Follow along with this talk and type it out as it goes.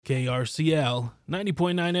KRCL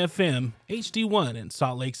 90.9 FM, HD1 in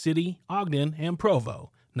Salt Lake City, Ogden, and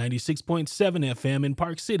Provo. 96.7 FM in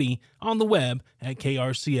Park City, on the web at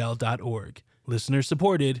krcl.org. Listener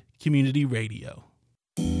supported community radio.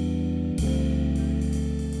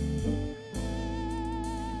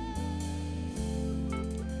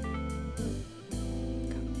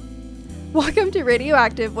 Welcome to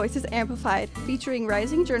Radioactive Voices Amplified, featuring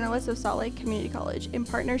rising journalists of Salt Lake Community College in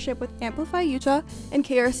partnership with Amplify Utah and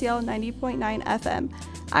KRCL 90.9 FM.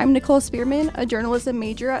 I'm Nicole Spearman, a journalism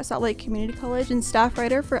major at Salt Lake Community College and staff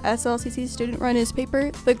writer for SLCC's student-run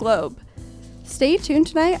newspaper, The Globe. Stay tuned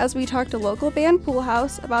tonight as we talk to local band Pool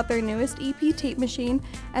House about their newest EP, Tape Machine,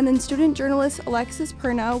 and then student journalist Alexis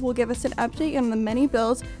Perno will give us an update on the many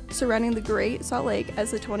bills surrounding the Great Salt Lake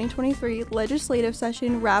as the 2023 legislative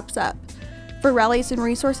session wraps up. For rallies and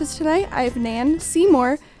resources tonight, I have Nan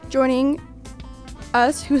Seymour joining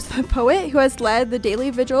us, who's the poet who has led the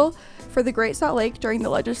daily vigil for the Great Salt Lake during the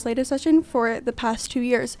legislative session for the past 2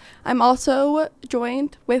 years. I'm also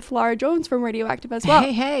joined with Laura Jones from Radioactive as well.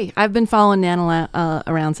 Hey, I've been following Nan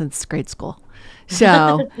around since grade school.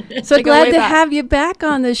 So glad to have you back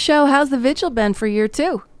on the show. How's the vigil been for year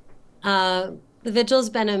two? The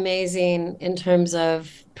vigil's been amazing in terms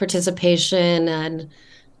of participation and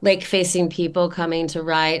lake-facing people coming to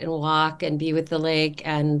write and walk and be with the lake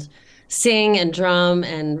and sing and drum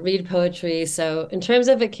and read poetry. So in terms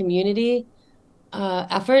of a community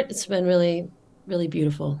effort, it's been really, really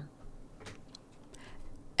beautiful.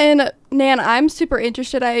 And Nan, I'm super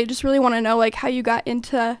interested. I just really want to know how you got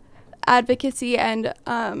into advocacy and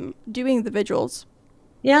doing the vigils.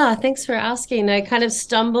 Yeah, thanks for asking. I kind of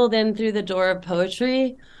stumbled in through the door of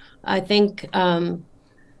poetry. I think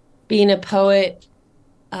being a poet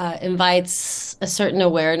invites a certain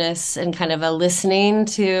awareness and kind of a listening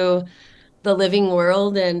to the living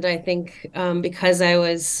world. And I think because I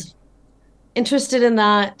was interested in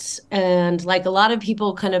that, and like a lot of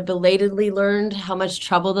people kind of belatedly learned how much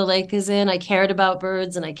trouble the lake is in, I cared about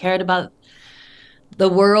birds and I cared about the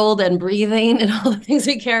world and breathing and all the things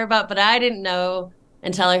we care about. But I didn't know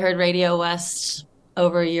until I heard Radio West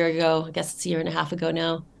over a year ago, I guess it's a year and a half ago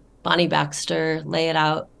now, Bonnie Baxter lay it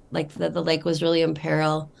out like that the lake was really in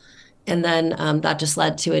peril. And then that just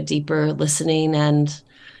led to a deeper listening, and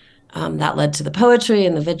that led to the poetry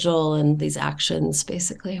and the vigil and these actions,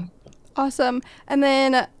 basically. Awesome. And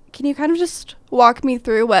then can you kind of just walk me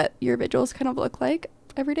through what your vigils kind of look like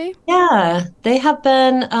every day? Yeah, they have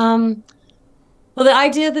been, well, the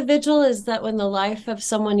idea of the vigil is that when the life of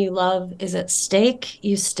someone you love is at stake,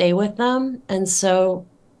 you stay with them. And so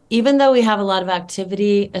even though we have a lot of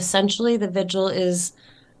activity, essentially the vigil is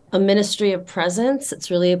a ministry of presence.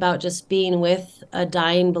 It's really about just being with a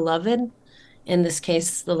dying beloved, in this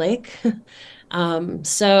case, the lake.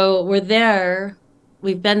 So we're there.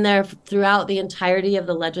 We've been there throughout the entirety of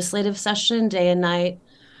the legislative session, day and night.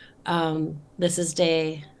 This is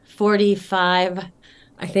day 45,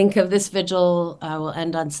 I think, of this vigil. Will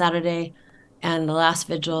end on Saturday. And the last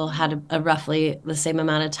vigil had a roughly the same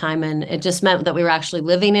amount of time. And it just meant that we were actually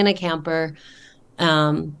living in a camper,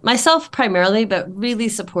 myself primarily, but really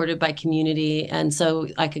supported by community. And so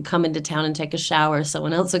I could come into town and take a shower.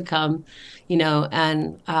 Someone else would come,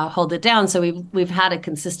 and hold it down. So we've had a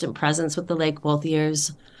consistent presence with the lake both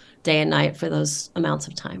years, day and night, for those amounts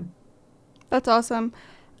of time. That's awesome.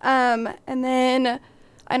 And then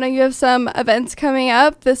I know you have some events coming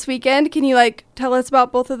up this weekend. Can you tell us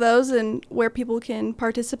about both of those and where people can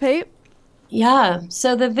participate? Yeah.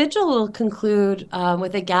 So the vigil will conclude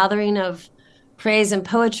with a gathering of praise and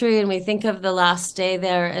poetry, and we think of the last day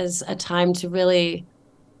there as a time to really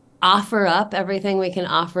offer up everything we can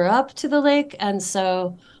offer up to the lake. And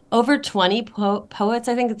so over 20 poets,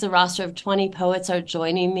 I think it's a roster of 20 poets, are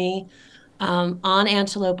joining me on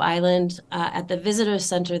Antelope Island at the Visitor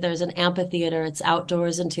Center. There's an amphitheater. It's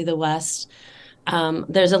outdoors and to the west.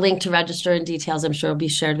 There's a link to register, and details I'm sure will be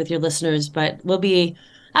shared with your listeners, but we'll be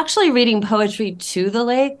actually reading poetry to the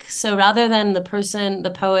lake. So rather than the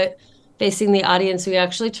poet facing the audience, we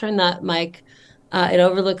actually turn that mic. It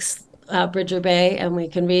overlooks Bridger Bay, and we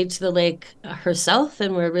can read to the lake herself.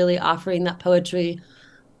 And we're really offering that poetry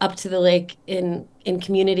up to the lake in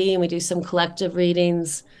community. And we do some collective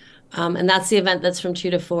readings. And that's the event that's from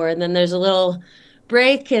 2 to 4. And then there's a little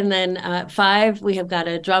break. And then at 5, we have got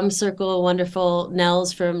a drum circle, wonderful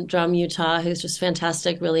Nels from Drum Utah, who's just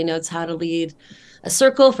fantastic, really knows how to lead a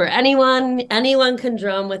circle for anyone. Anyone can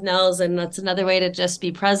drum with Nels, and that's another way to just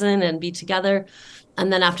be present and be together.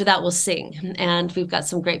 And then after that, we'll sing. And we've got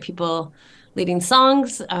some great people leading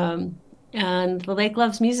songs. And the lake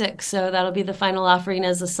loves music. So that'll be the final offering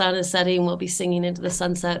as the sun is setting. We'll be singing into the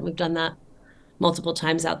sunset. We've done that multiple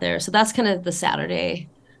times out there. So that's kind of the Saturday,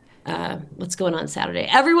 what's going on Saturday.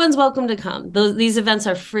 Everyone's welcome to come. These events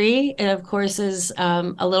are free. It, of course, is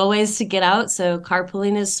a little ways to get out. So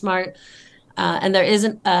carpooling is smart. And there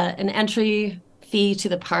isn't an entry fee to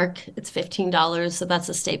the park. It's $15. So that's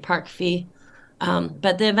a state park fee.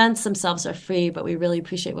 But the events themselves are free, but we really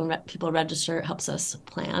appreciate when people register. It helps us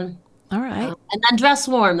plan. All right. And then dress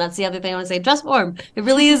warm. That's the other thing I want to say. Dress warm. It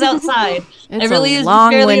really is outside. It's it really a is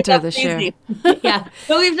long winter this year. Yeah.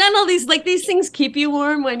 But we've done all these things keep you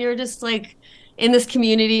warm when you're just like in this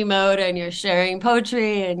community mode and you're sharing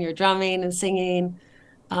poetry and you're drumming and singing.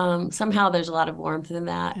 Somehow there's a lot of warmth in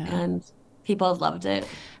that, and people have loved it.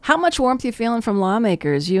 How much warmth are you feeling from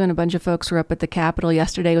lawmakers? You and a bunch of folks were up at the Capitol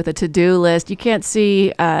yesterday with a to-do list. You can't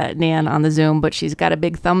see Nan on the Zoom, but she's got a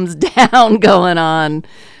big thumbs down going on.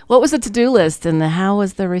 What was the to-do list, and how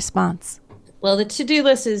was the response? Well, the to-do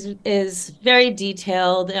list is very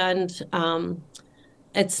detailed, and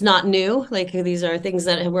it's not new. Like, these are things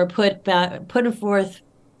that were put forth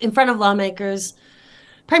in front of lawmakers,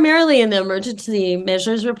 primarily in the emergency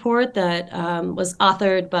measures report that was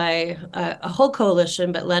authored by a whole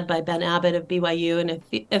coalition, but led by Ben Abbott of BYU. And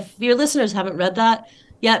if your listeners haven't read that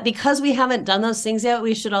yet, because we haven't done those things yet,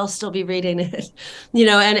 we should all still be reading it,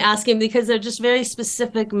 and asking, because they're just very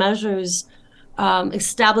specific measures,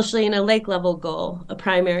 establishing a lake level goal, a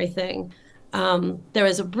primary thing. There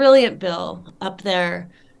is a brilliant bill up there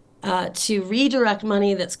to redirect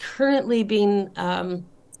money that's currently being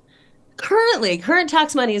current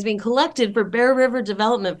tax money is being collected for Bear River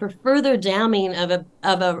development for further damming of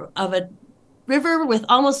a river with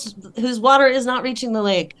whose water is not reaching the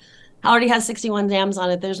lake. Already has 61 dams on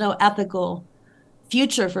it. There's no ethical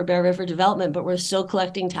future for Bear River development, but we're still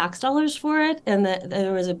collecting tax dollars for it. And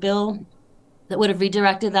there was a bill that would have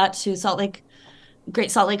redirected that to Great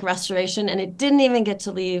Salt Lake restoration, and it didn't even get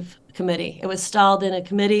to leave committee. It was stalled in a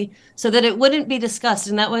committee so that it wouldn't be discussed.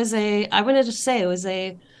 And that was a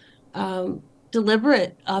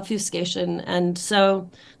deliberate obfuscation. And so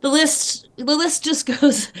the list just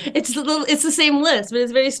goes, it's the same list, but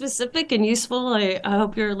it's very specific and useful. I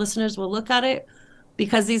hope your listeners will look at it,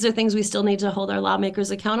 because these are things we still need to hold our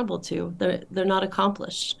lawmakers accountable to. They're not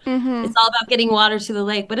accomplished. Mm-hmm. It's all about getting water to the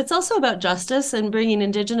lake, but it's also about justice and bringing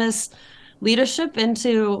Indigenous leadership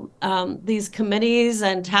into these committees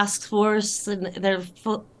and task force. And they're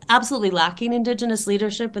absolutely lacking Indigenous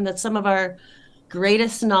leadership, and that some of our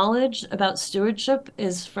greatest knowledge about stewardship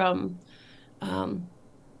is from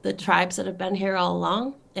the tribes that have been here all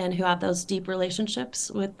along and who have those deep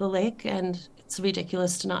relationships with the lake. And it's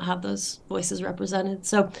ridiculous to not have those voices represented.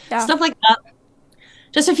 So stuff like that.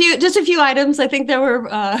 Just a few items. I think there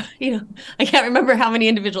were, I can't remember how many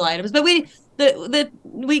individual items, but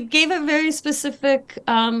we gave a very specific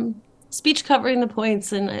speech covering the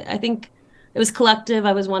points, and I think it was collective.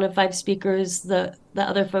 I was one of 5 speakers. The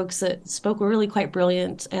other folks that spoke were really quite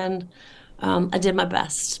brilliant, and I did my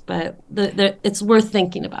best. But it's worth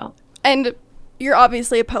thinking about. And you're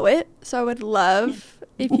obviously a poet, so I would love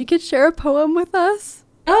if you could share a poem with us.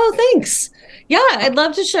 Oh, thanks. Yeah, I'd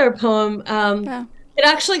love to share a poem. It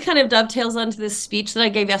actually kind of dovetails onto this speech that I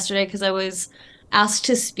gave yesterday, because I was asked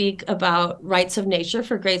to speak about rights of nature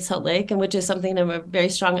for Great Salt Lake, and which is something I'm a very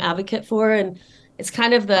strong advocate for. And it's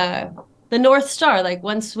kind of the North Star. Like,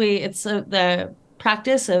 it's the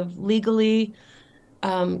practice of legally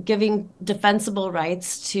giving defensible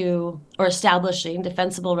rights or establishing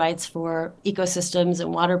defensible rights for ecosystems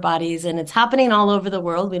and water bodies. And it's happening all over the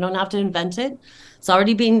world. We don't have to invent it. It's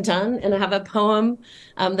already being done. And I have a poem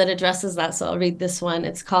that addresses that. So I'll read this one.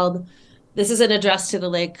 This is an address to the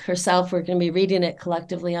lake herself. We're going to be reading it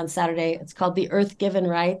collectively on Saturday. It's called The Earth-Given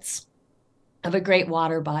Rights of a Great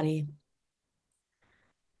Water Body.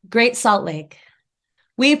 Great Salt Lake,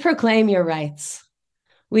 we proclaim your rights.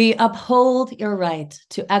 We uphold your right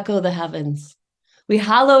to echo the heavens. We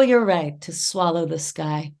hallow your right to swallow the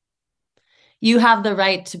sky. You have the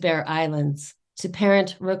right to bear islands, to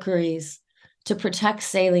parent rookeries, to protect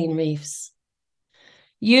saline reefs.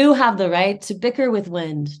 You have the right to bicker with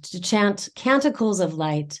wind, to chant canticles of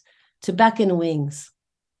light, to beckon wings.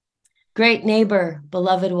 Great neighbor,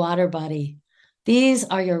 beloved water body, these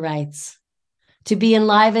are your rights. To be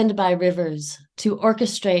enlivened by rivers, to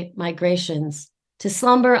orchestrate migrations, to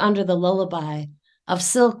slumber under the lullaby of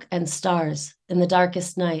silk and stars in the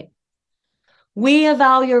darkest night. We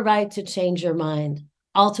avow your right to change your mind,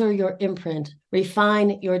 alter your imprint,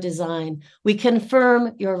 refine your design. We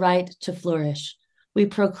confirm your right to flourish. We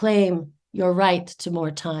proclaim your right to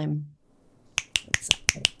more time.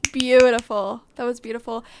 Beautiful. That was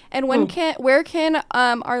beautiful. And where can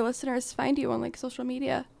our listeners find you on social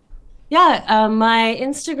media? Yeah, my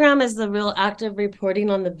Instagram is the Real Active Reporting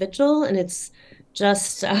on the Vigil, and it's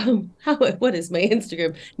just what is my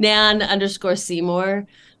Instagram? Nan_Seymour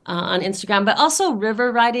on Instagram, but also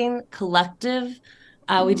River Riding Collective.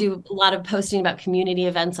 We do a lot of posting about community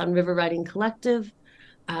events on River Riding Collective.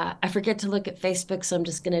 I forget to look at Facebook, so I'm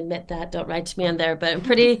just going to admit that. Don't write to me on there, but I'm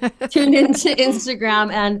pretty tuned into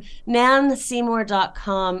Instagram and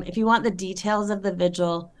nanseymour.com. If you want the details of the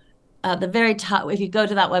vigil, the very top, if you go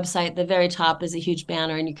to that website, the very top is a huge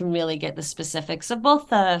banner, and you can really get the specifics of both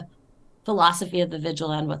the philosophy of the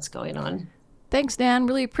vigil and what's going on. Thanks, Dan.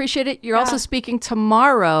 Really appreciate it. You're also speaking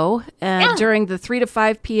tomorrow during the 3 to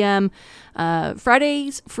 5 p.m.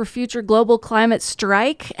 Fridays for Future Global Climate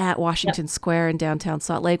Strike at Washington Square in downtown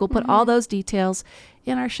Salt Lake. We'll put all those details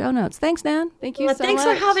in our show notes. Thanks, Dan. Thank you so Thanks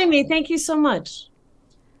much. for having me. Thank you so much.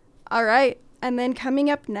 All right. And then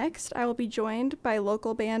coming up next, I will be joined by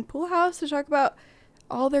local band Pool House to talk about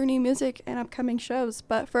all their new music and upcoming shows.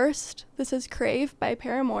 But first, this is Crave by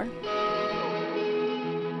Paramore.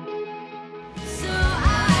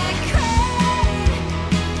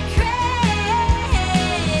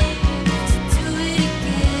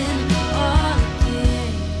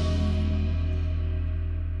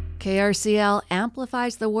 KRCL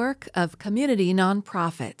amplifies the work of community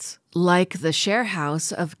nonprofits, like the Share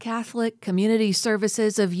House of Catholic Community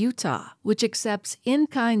Services of Utah, which accepts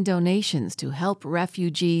in-kind donations to help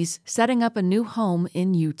refugees setting up a new home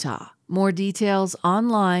in Utah. More details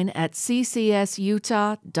online at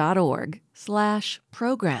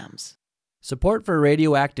ccsutah.org/programs. Support for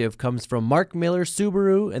Radioactive comes from Mark Miller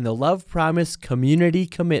Subaru and the Love Promise Community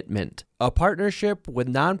Commitment, a partnership with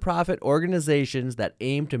nonprofit organizations that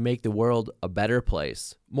aim to make the world a better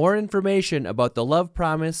place. More information about the Love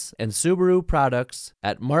Promise and Subaru products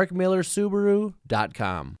at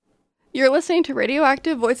markmillersubaru.com. You're listening to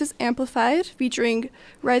Radioactive Voices Amplified, featuring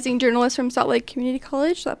rising journalists from Salt Lake Community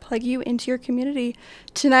College that plug you into your community.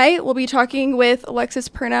 Tonight, we'll be talking with Alexis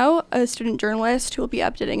Pernow, a student journalist who will be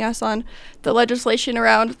updating us on the legislation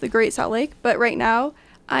around the Great Salt Lake. But right now,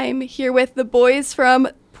 I'm here with the boys from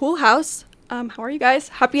Pool House. How are you guys?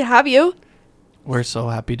 Happy to have you. We're so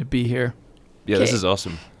happy to be here. Yeah, this is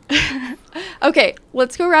awesome. Okay,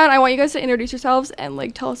 let's go around. I want you guys to introduce yourselves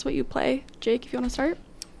and tell us what you play. Jake, if you want to start.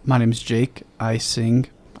 My name is Jake. I sing.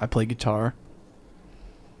 I play guitar.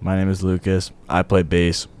 My name is Lucas. I play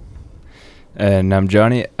bass. And I'm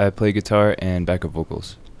Johnny. I play guitar and backup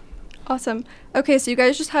vocals. Awesome. Okay, so you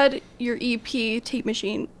guys just had your EP, Tape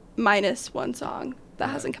Machine, minus one song that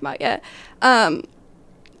hasn't come out yet.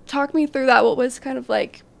 Talk me through that. What was kind of the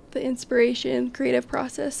inspiration, creative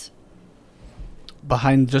process?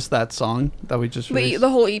 Behind just that song that we just released? The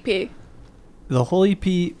whole EP. The whole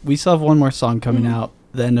EP, we still have one more song coming out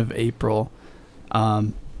the end of April.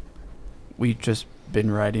 We've just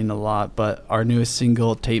been writing a lot, but our newest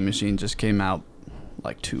single, Tape Machine, just came out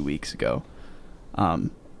 2 weeks ago.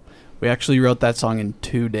 We actually wrote that song in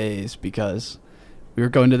 2 days because we were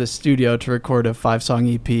going to the studio to record a 5-song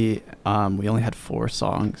EP. We only had 4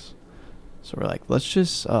 songs. So we're like, let's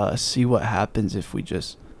just see what happens if we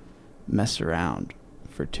just mess around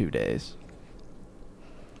for 2 days.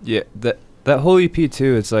 Yeah, that whole EP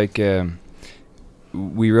too, it's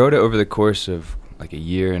we wrote it over the course of a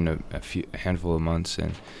year and a handful of months,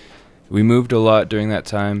 and we moved a lot during that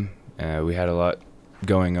time. We had a lot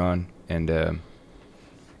going on, and I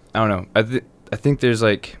don't know. I think there's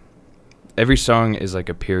every song is a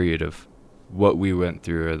period of what we went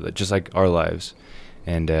through, or just our lives,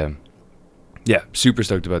 and yeah, super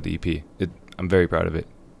stoked about the EP. I'm very proud of it.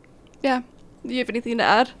 Yeah. Do you have anything to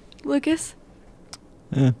add, Lucas?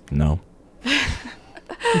 No.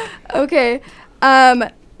 Okay.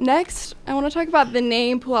 Next, I want to talk about the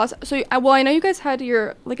name Pool House. So, I know you guys had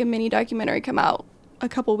your a mini documentary come out a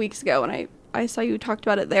couple weeks ago, and I saw you talked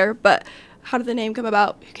about it there. But how did the name come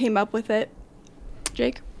about? Who came up with it?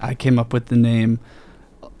 Jake? I came up with the name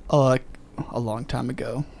a long time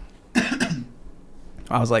ago. I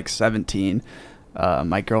was 17.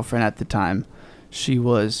 My girlfriend at the time, she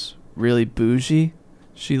was really bougie.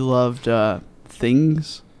 She loved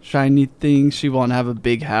things, shiny things. She wanted to have a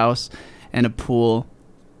big house and a pool,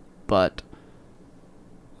 but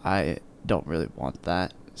I don't really want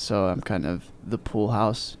that. So I'm kind of the Pool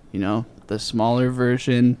House, the smaller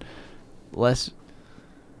version, less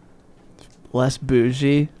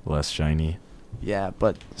bougie, Less shiny. yeah,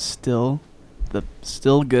 but still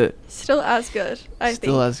good. Still as good, I think.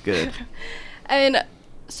 Still as good. And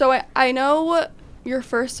so I know your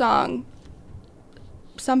first song,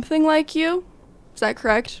 Something Like You, is that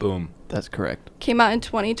correct? Boom. That's correct. Came out in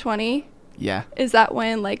 2020. Yeah. Is that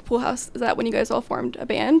when Pool House, is that when you guys all formed a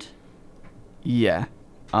band? Yeah.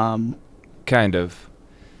 Kind of.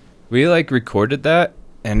 We like recorded that,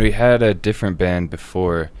 and we had a different band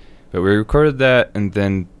before, but we recorded that, and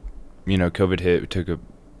then, COVID hit. We took a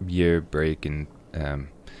year break, and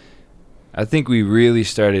I think we really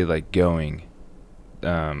started like going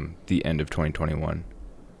the end of 2021.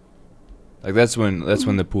 Like that's when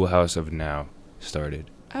the Pool House of now started.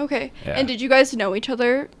 Okay. Yeah. And did you guys know each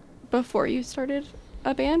other before you started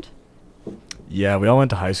a band? Yeah, we all went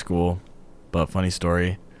to high school, but funny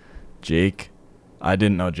story, Jake, I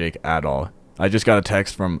didn't know Jake at all. I just got a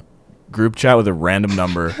text from group chat with a random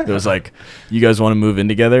number. It was like, you guys want to move in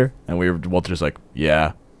together? And Walter's like,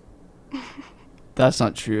 yeah. That's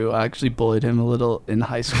not true. I actually bullied him a little in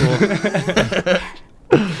high school.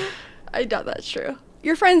 I doubt that's true.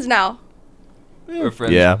 You're friends now. We're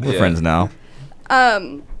friends. Yeah, we're friends now.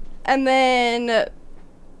 And then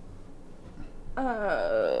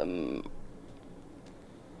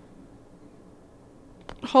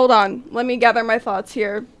hold on. Let me gather my thoughts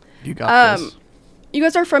here. You got this. You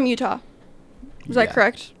guys are from Utah. Is that Yeah.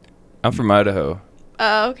 correct? I'm from Idaho,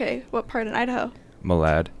 Okay. What part in Idaho?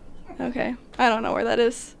 Malad. Okay. I don't know where that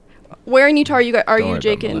is. Where in Utah are you Don't worry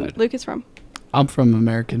Jake about and Malad. Lucas from? I'm from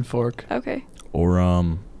American Fork. Okay. Or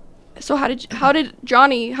So how did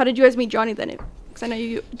you guys meet Johnny then? Because I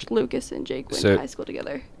know Lucas and Jake went to high school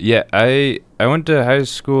together. Yeah, I went to high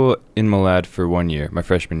school in Malad for 1 year, my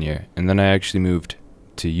freshman year, and then I actually moved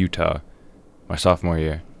to Utah my sophomore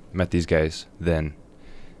year. Met these guys then.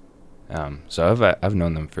 So I've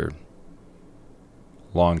known them for a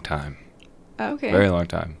long time. Okay. Very long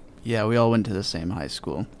time. Yeah, we all went to the same high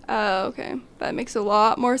school. Oh, okay. That makes a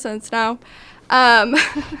lot more sense now. And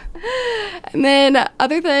then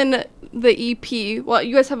other than the EP, well,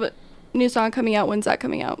 you guys have a new song coming out. When's that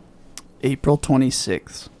coming out? April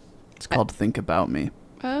 26th. It's called Think About Me.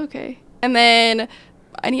 Oh, okay. And then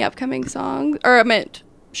any upcoming songs, or I meant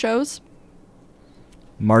shows?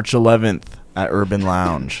 March 11th at Urban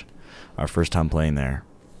Lounge. Our first time playing there.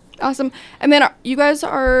 Awesome. And then you guys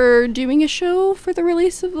are doing a show for the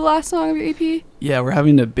release of the last song of your EP? Yeah, we're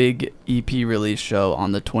having a big EP release show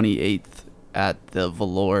on the 28th at the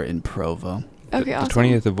Velour in Provo. Okay, awesome. The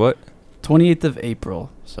 20th of what? 28th of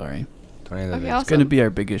April, sorry. 20th of Okay, April. awesome. It's going to be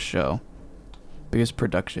our biggest show. Biggest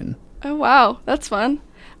production. Oh, wow. That's fun.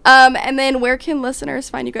 And then where can listeners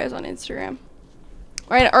find you guys on Instagram?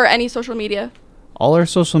 Or any social media? All our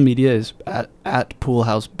social media is at Pool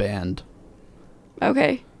House Band.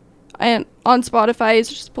 Okay. And on Spotify, it's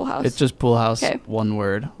just Pool House. It's just Pool House, Okay. one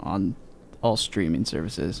word, on all streaming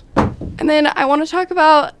services. And then I want to talk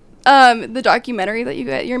about the documentary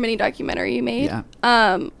that your mini documentary you made. Yeah.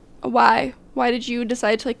 Why? Why did you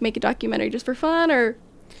decide to make a documentary, just for fun, or?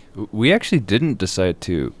 We actually didn't decide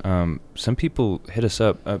to. Some people hit us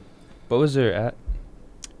up. What was their at?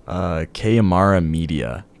 Kayamara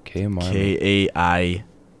Media. Kayamara. K-A-I-M-A-R-A.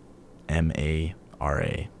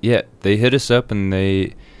 Yeah, they hit us up and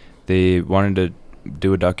they wanted to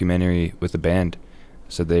do a documentary with a band.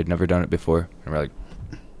 So they'd never done it before. And we're like,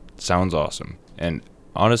 sounds awesome. And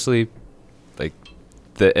honestly, like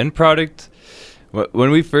the end product,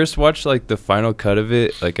 when we first watched like the final cut of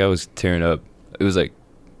it, like I was tearing up. It was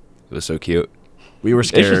so cute. We were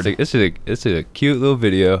scared. It's just a cute little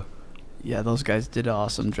video. Yeah, those guys did an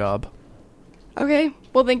awesome job. Okay.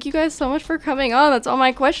 Well, thank you guys so much for coming on. That's all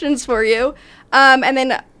my questions for you. And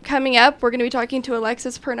then coming up, we're going to be talking to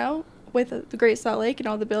Alexis Perneau with the Great Salt Lake and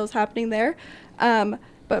all the bills happening there.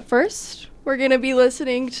 But first, we're going to be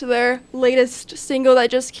listening to their latest single that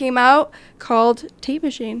just came out called Tape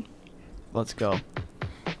Machine. Let's go.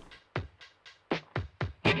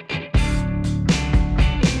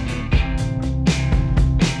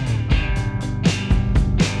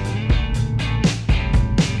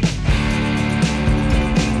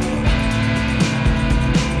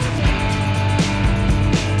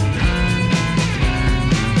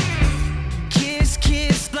 Kiss,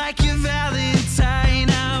 kiss like your Valentine.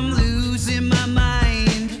 I'm losing my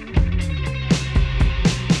mind.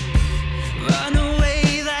 Run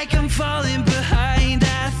away like I'm falling behind.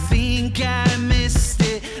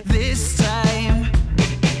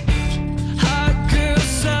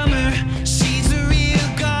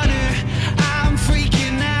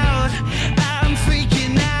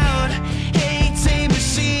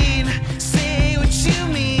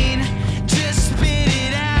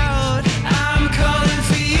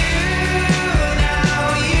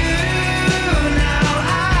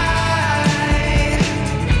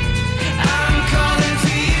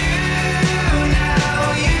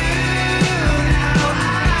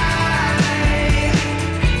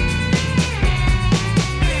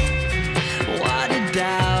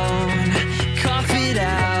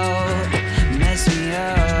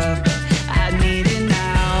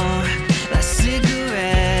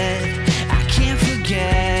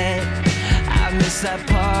 us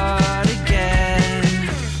apart again.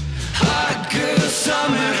 Hot girl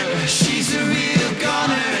summer, she's a real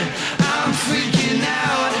goner. I'm freaking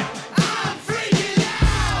out. I'm freaking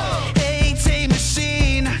out. Hey, tape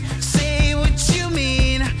machine, say what you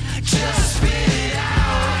mean. Just spit it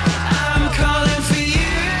out. I'm calling for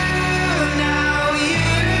you now, I'm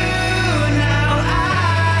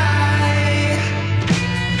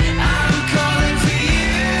calling for you now, I'm calling for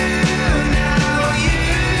you now,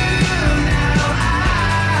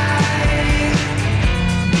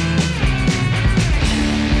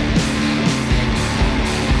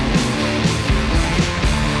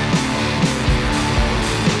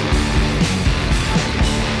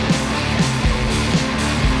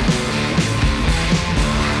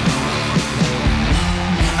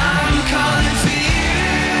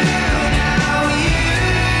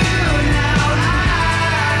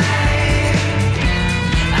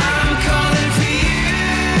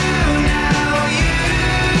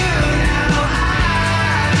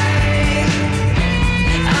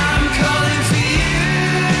 I'm calling for you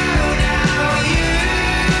now,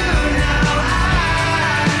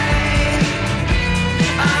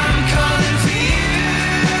 I'm calling for you now, I'm calling for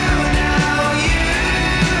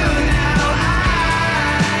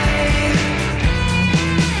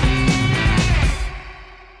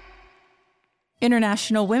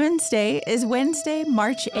International Women's Day is Wednesday,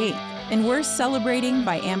 March 8th, and we're celebrating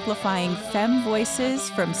by amplifying femme voices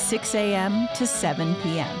from 6 a.m. to 7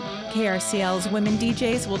 p.m. KRCL's women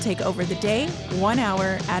DJs will take over the day, 1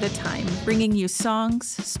 hour at a time, bringing you songs,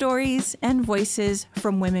 stories, and voices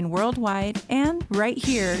from women worldwide and right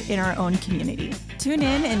here in our own community. Tune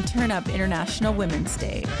in and turn up International Women's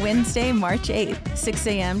Day, Wednesday, March 8th, 6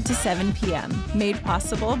 a.m. to 7 p.m. Made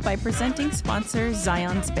possible by presenting sponsor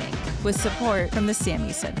Zion's Bank, with support from the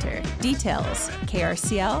Sammy Center. Details,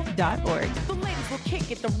 krcl.org. The ladies will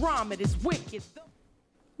kick it, the rhyme, it is wicked.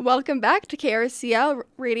 Welcome back to KRCL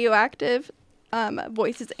Radioactive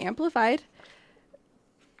Voices Amplified,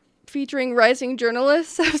 featuring rising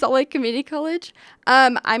journalists of Salt Lake Community College.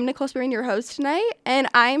 I'm Nicole Spearing, your host tonight, and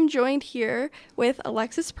I'm joined here with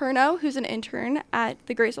Alexis Perno, who's an intern at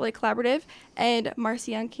the Great Salt Lake Collaborative, and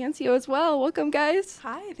Marcy Cancio as well. Welcome, guys.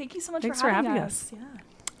 Hi, thank you so much Thanks for for having having us.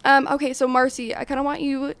 Okay, so Marcy, I kind of want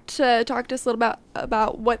you to talk to us a little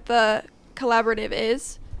about what the collaborative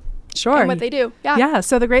is. Sure. And what they do. Yeah,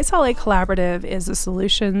 so the Great Salt Lake Collaborative is a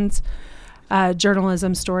solutions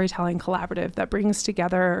journalism storytelling collaborative that brings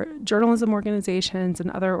together journalism organizations and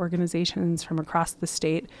other organizations from across the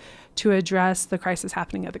state to address the crisis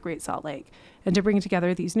happening at the Great Salt Lake, and to bring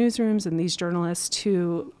together these newsrooms and these journalists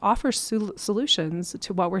to offer solutions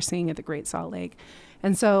to what we're seeing at the Great Salt Lake.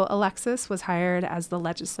 And so Alexis was hired as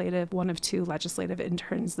one of two legislative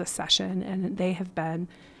interns this session, and they have been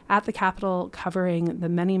at the Capitol covering the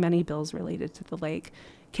many, many bills related to the lake.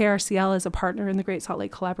 KRCL is a partner in the Great Salt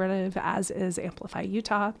Lake Collaborative, as is Amplify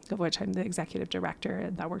Utah, of which I'm the executive director,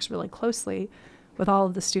 and that works really closely with all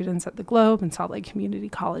of the students at the Globe and Salt Lake Community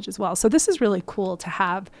College as well. So this is really cool to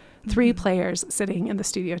have three players sitting in the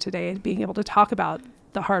studio today and being able to talk about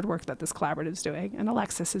the hard work that this collaborative is doing. And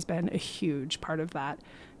Alexis has been a huge part of that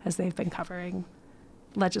as they've been covering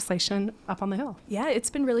legislation up on the Hill. Yeah, it's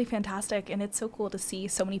been really fantastic, and it's so cool to see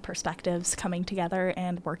so many perspectives coming together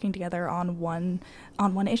and working together on one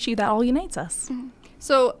issue that all unites us. Mm-hmm.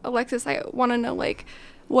 So Alexis, I want to know, like,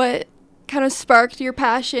 what kind of sparked your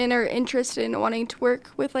passion or interest in wanting to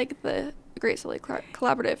work with like the Great Salt Lake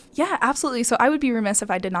Collaborative? Yeah, absolutely. So I would be remiss if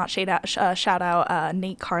I did not shout out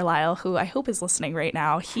Nate Carlisle, who I hope is listening right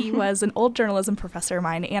now. He was an old journalism professor of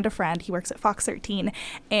mine and a friend. He works at Fox 13,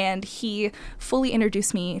 and he fully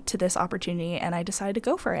introduced me to this opportunity, and I decided to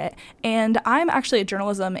go for it. And I'm actually a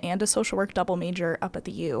journalism and a social work double major up at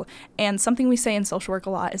the U. And something we say in social work a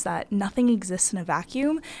lot is that nothing exists in a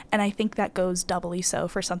vacuum, and I think that goes doubly so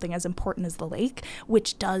for something as important as the lake,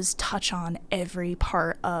 which does touch on every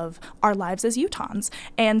part of our lives as Utahns.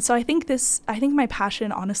 And so I think my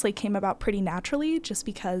passion honestly came about pretty naturally, just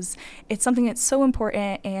because it's something that's so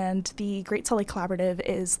important, and the Great Salt Lake Collaborative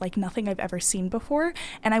is like nothing I've ever seen before.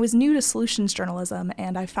 And I was new to solutions journalism,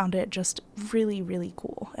 and I found it just really, really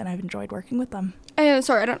cool, and I've enjoyed working with them.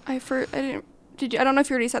 Sorry, I don't know if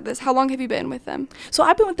you already said this. How long have you been with them? So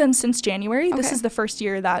I've been with them since January. Okay. This is the first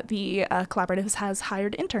year that the collaborative has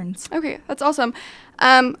hired interns. Okay, that's awesome.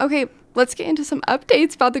 Okay, let's get into some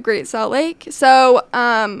updates about the Great Salt Lake. So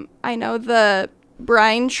I know the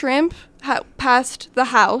brine shrimp passed the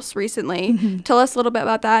House recently. Tell us a little bit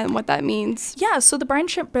about that and what that means. Yeah, so the brine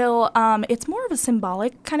shrimp bill, it's more of a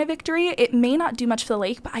symbolic kind of victory. It may not do much for the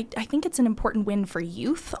lake, but I think it's an important win for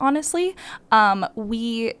youth, honestly.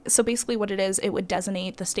 So basically what it is, it would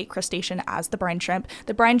designate the state crustacean as the brine shrimp.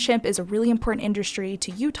 The brine shrimp is a really important industry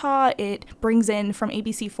to Utah. It brings in, from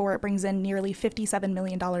ABC4, it brings in nearly $57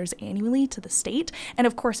 million annually to the state. And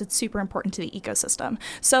of course, it's super important to the ecosystem.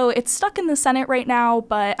 So it's stuck in the Senate right now,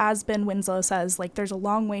 but as Ben Winslow says, like, there's a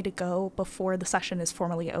long way to go before the session is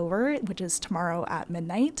formally over, which is tomorrow at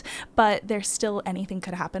midnight. But there's still anything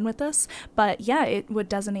could happen with this. But yeah, it would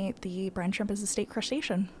designate the brine shrimp as a state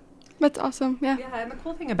crustacean. That's awesome. Yeah. Yeah, and the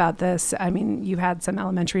cool thing about this, I mean, you had some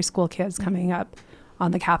elementary school kids coming up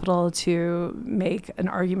on the Capitol to make an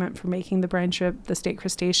argument for making the brine shrimp the state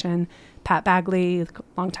crustacean. Pat Bagley,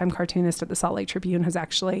 longtime cartoonist at the Salt Lake Tribune, has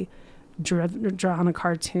actually drawn a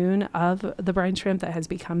cartoon of the brine shrimp that has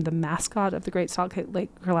become the mascot of the Great Salt Lake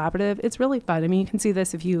Collaborative. It's really fun. I mean, you can see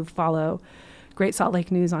this if you follow Great Salt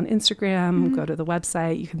Lake News on Instagram, go to the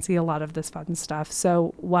website, you can see a lot of this fun stuff.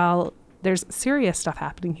 So while there's serious stuff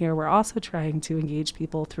happening here, we're also trying to engage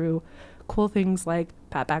people through cool things like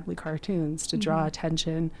Pat Bagley cartoons to draw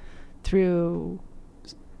attention through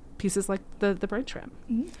pieces like the brine shrimp.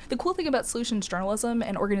 The cool thing about solutions journalism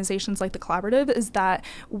and organizations like the Collaborative is that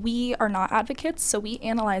we are not advocates, so we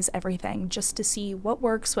analyze everything just to see what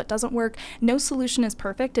works, what doesn't work. No solution is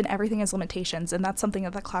perfect and everything has limitations, and that's something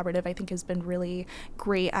that the Collaborative, I think, has been really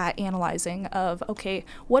great at analyzing of, okay,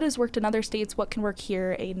 what has worked in other states, what can work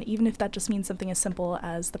here, and even if that just means something as simple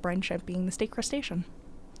as the brine shrimp being the state crustacean.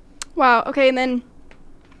 Wow. Okay, and then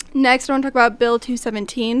next, I want to talk about Bill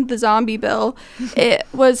 217, the zombie bill. It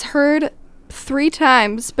was heard 3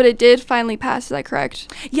 times, but it did finally pass. Is that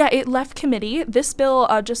correct? Yeah, it left committee. This bill,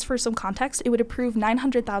 just for some context, it would approve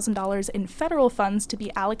 $900,000 in federal funds to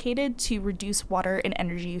be allocated to reduce water and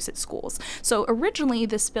energy use at schools. So originally,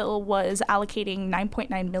 this bill was allocating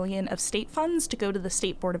 $9.9 million of state funds to go to the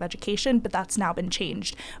State Board of Education, but that's now been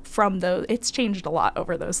changed it's changed a lot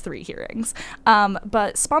over those 3 hearings.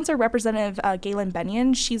 But sponsor Representative Galen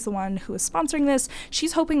Bennion, she's the one who is sponsoring this.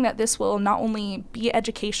 She's hoping that this will not only be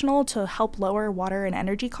educational to help lower water and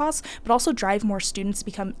energy costs, but also drive more students to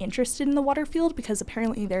become interested in the water field, because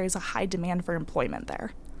apparently there is a high demand for employment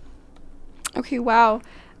there. Okay, wow.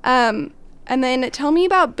 And then tell me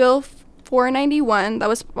about Bill 491 that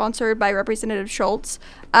was sponsored by Representative Schultz.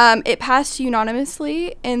 It passed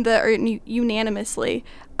unanimously,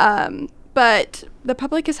 but the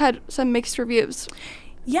public has had some mixed reviews.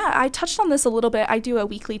 Yeah, I touched on this a little bit. I do a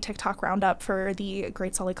weekly TikTok roundup for the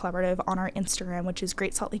Great Salt Lake Collaborative on our Instagram, which is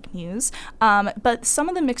Great Salt Lake News. But some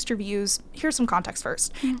of the mixed reviews, here's some context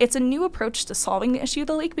first. It's a new approach to solving the issue of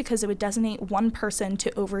the lake because it would designate one person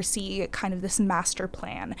to oversee kind of this master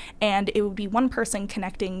plan. And it would be one person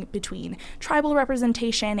connecting between tribal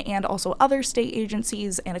representation and also other state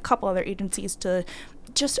agencies and a couple other agencies to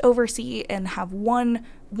just oversee and have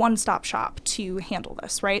one-stop shop to handle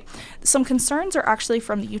this, right? Some concerns are actually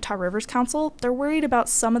from the Utah Rivers Council. They're worried about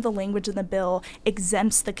some of the language in the bill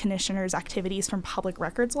exempts the commissioner's activities from public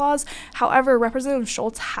records laws. However, Representative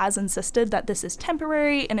Schultz has insisted that this is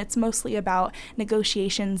temporary and it's mostly about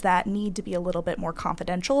negotiations that need to be a little bit more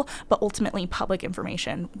confidential, but ultimately public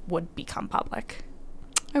information would become public.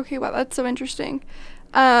 Okay, wow, that's so interesting.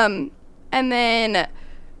 And then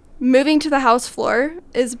moving to the House floor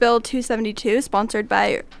is Bill 272, sponsored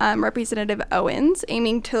by Representative Owens,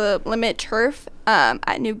 aiming to limit turf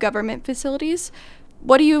at new government facilities.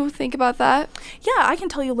 What do you think about that? Yeah, I can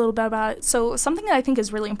tell you a little bit about it. So something that I think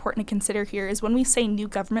is really important to consider here is when we say new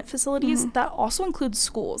government facilities, that also includes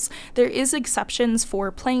schools. There is exceptions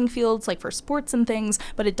for playing fields, like for sports and things,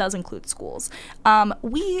 but it does include schools.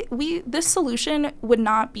 This solution would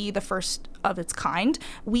not be the first of its kind.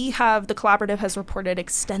 The Collaborative has reported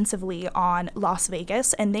extensively on Las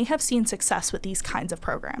Vegas, and they have seen success with these kinds of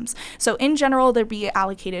programs. So in general, there'd be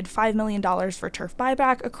allocated $5 million for turf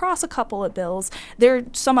buyback across a couple of bills. There are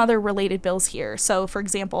some other related bills here. So for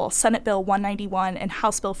example, Senate Bill 191 and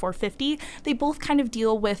House Bill 450, they both kind of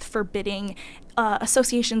deal with forbidding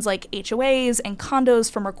associations like HOAs and condos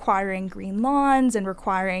from requiring green lawns and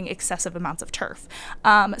requiring excessive amounts of turf.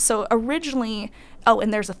 So originally,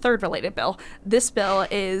 and there's a third related bill. This bill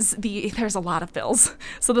there's a lot of bills.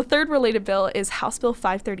 So the third related bill is House Bill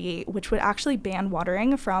 538, which would actually ban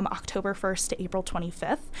watering from October 1st to April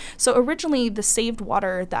 25th. So originally, the saved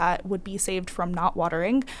water that would be saved from not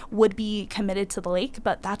watering would be committed to the lake,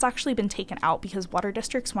 but that's actually been taken out because water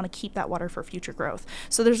districts want to keep that water for future growth.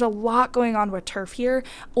 So there's a lot going on a turf here.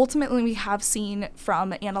 Ultimately, we have seen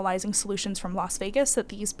from analyzing solutions from Las Vegas that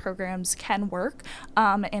these programs can work,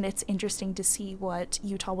 and it's interesting to see what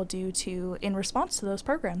Utah will do in response to those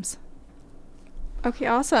programs. Okay,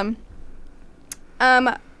 awesome.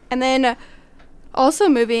 And then also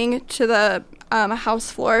moving to the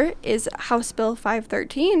House floor is House Bill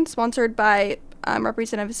 513, sponsored by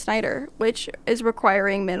Representative Snyder, which is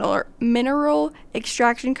requiring mineral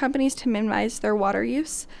extraction companies to minimize their water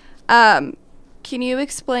use. Can you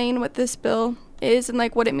explain what this bill is and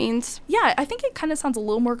like what it means? Yeah, I think it kind of sounds a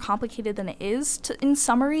little more complicated than it is. In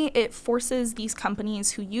summary, it forces these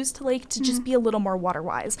companies who use the lake to just be a little more water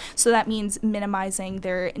wise. So that means minimizing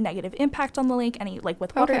their negative impact on the lake,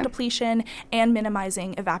 with water depletion, and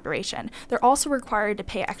minimizing evaporation. They're also required to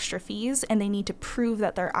pay extra fees, and they need to prove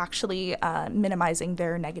that they're actually minimizing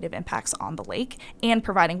their negative impacts on the lake and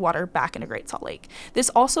providing water back into Great Salt Lake.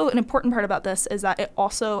 An important part about this is that it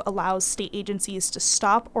also allows state agencies to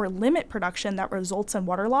stop or limit production that results in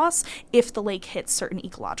water loss if the lake hits certain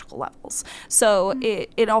ecological levels. So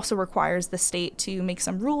it also requires the state to make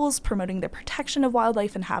some rules promoting the protection of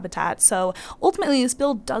wildlife and habitat. So ultimately, this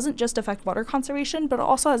bill doesn't just affect water conservation, but it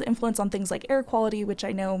also has influence on things like air quality, which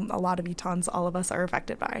I know a lot of Utahns, all of us, are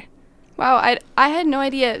affected by. Wow, I had no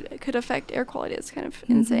idea it could affect air quality. It's kind of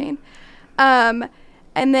insane. And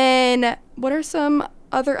then what are some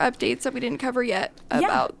other updates that we didn't cover yet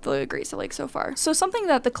about the Great Salt Lake so far? So something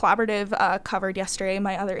that the collaborative covered yesterday,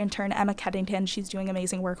 my other intern, Emma Keddington, she's doing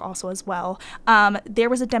amazing work also as well. There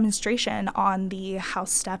was a demonstration on the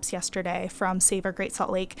House steps yesterday from Save Our Great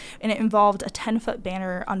Salt Lake, and it involved a 10-foot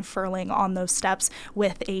banner unfurling on those steps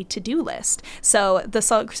with a to-do list. So the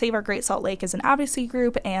Save Our Great Salt Lake is an advocacy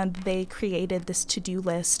group, and they created this to-do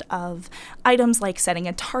list of items like setting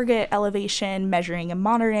a target elevation, measuring and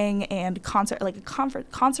monitoring, and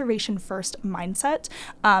conservation first mindset,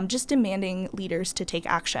 just demanding leaders to take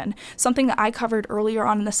action. Something that I covered earlier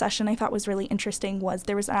on in the session I thought was really interesting was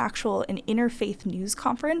there was an interfaith news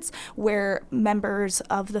conference where members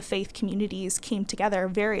of the faith communities came together,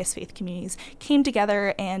 various faith communities came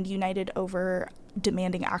together and united over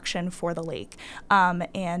demanding action for the lake.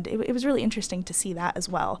 And it was really interesting to see that as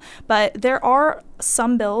well. But there are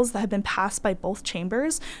some bills that have been passed by both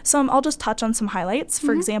chambers. So I'll just touch on some highlights.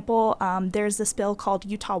 For example, there's this bill called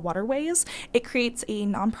Utah Waterways. It creates a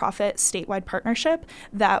nonprofit statewide partnership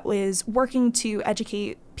that is working to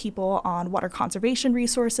educate people on water conservation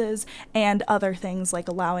resources and other things like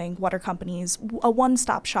allowing water companies a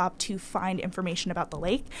one-stop shop to find information about the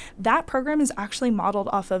lake. That program is actually modeled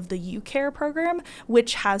off of the UCARE program,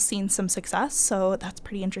 which has seen some success, so that's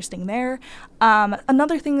pretty interesting there.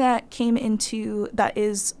 Another thing that came into that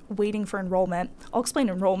is waiting for enrollment. I'll explain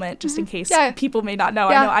enrollment just in case people may not know.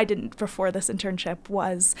 I know I didn't before this internship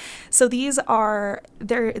was. So these are,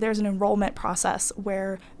 there's an enrollment process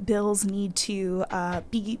where bills need to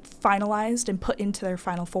be finalized and put into their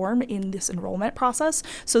final form in this enrollment process.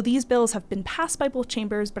 So these bills have been passed by both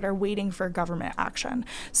chambers but are waiting for government action.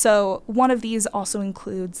 So one of these also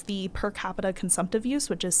includes the per capita consumptive use,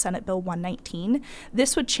 which is Senate Bill 119.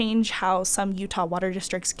 This would change how some Utah water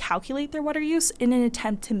districts calculate their water use in an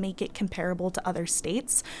attempt to make it comparable to other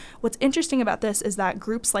states. What's interesting about this is that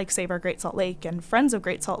groups like Save Our Great Salt Lake and Friends of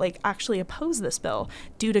Great Salt Lake actually oppose this bill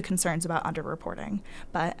due to concerns about underreporting.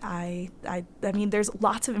 But I mean, there's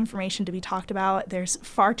lots of information to be talked about. There's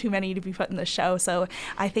far too many to be put in the show. So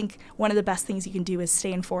I think one of the best things you can do is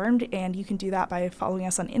stay informed, and you can do that by following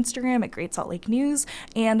us on Instagram at Great Salt Lake News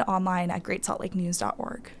and online at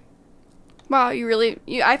greatsaltlakenews.org. Wow, I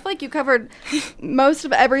feel like you covered most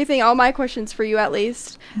of everything, all my questions for you at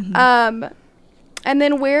least. And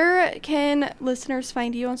then where can listeners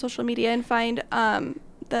find you on social media and find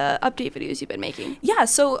the update videos you've been making? Yeah,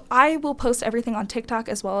 so I will post everything on TikTok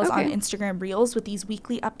as well as on Instagram Reels with these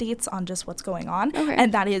weekly updates on just what's going on.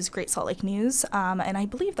 And that is Great Salt Lake News. And I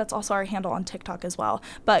believe that's also our handle on TikTok as well.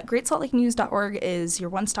 But greatsaltlakenews.org is your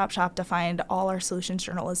one-stop shop to find all our solutions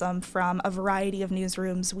journalism from a variety of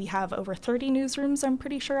newsrooms. We have over 30 newsrooms, I'm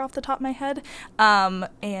pretty sure off the top of my head,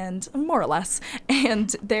 and more or less.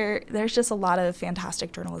 And there's just a lot of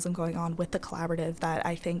fantastic journalism going on with the collaborative that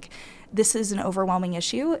I think this is an overwhelming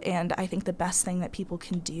issue, and I think the best thing that people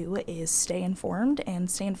can do is stay informed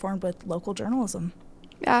and stay informed with local journalism.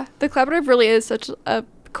 Yeah, the collaborative really is such a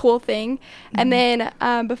cool thing. And then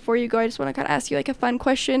before you go, I just want to kind of ask you like a fun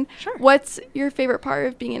question. Sure. What's your favorite part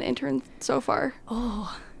of being an intern so far?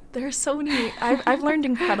 Oh, there's so many. I've learned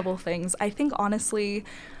incredible things. I think honestly,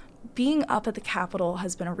 being up at the Capitol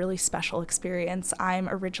has been a really special experience. I'm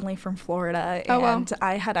originally from Florida, Oh, wow. and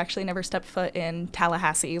I had actually never stepped foot in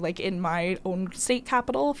Tallahassee, like in my own state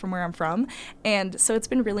capital from where I'm from. And so it's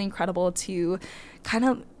been really incredible to kind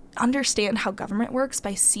of understand how government works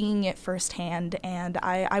by seeing it firsthand. And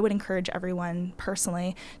I would encourage everyone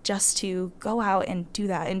personally just to go out and do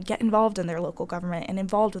that and get involved in their local government and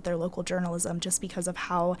involved with their local journalism, just because of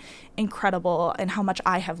how incredible and how much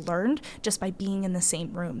I have learned just by being in the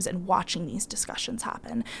same rooms and watching these discussions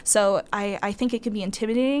happen. So I think it can be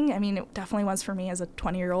intimidating. I mean, it definitely was for me as a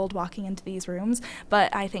 20-year-old walking into these rooms,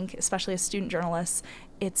 but I think especially as student journalists,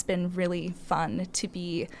 it's been really fun to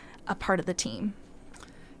be a part of the team.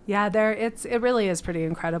 Yeah, it really is pretty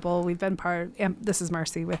incredible. We've been this is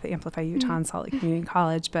Marcy with Amplify Utah and Salt Lake Community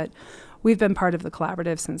College, but we've been part of the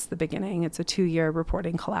collaborative since the beginning. It's a 2-year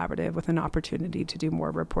reporting collaborative with an opportunity to do more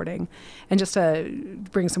reporting. And just to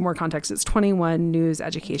bring some more context, it's 21 news,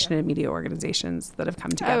 education, and media organizations that have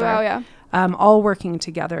come together. Oh, wow, yeah. All working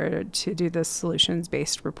together to do this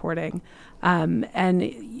solutions-based reporting. And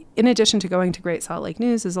in addition to going to Great Salt Lake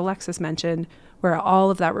News, as Alexis mentioned, where all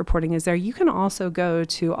of that reporting is there, you can also go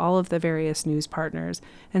to all of the various news partners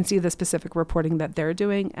and see the specific reporting that they're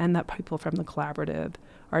doing and that people from the collaborative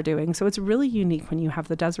are doing. So it's really unique when you have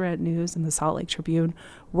the Deseret News and the Salt Lake Tribune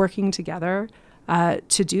working together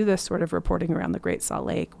to do this sort of reporting around the Great Salt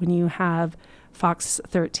Lake. When you have Fox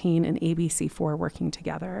 13 and ABC4 working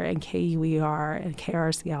together, and KUER and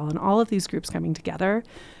KRCL and all of these groups coming together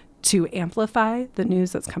to amplify the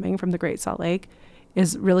news that's coming from the Great Salt Lake,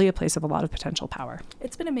 is really a place of a lot of potential power.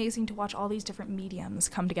 It's been amazing to watch all these different mediums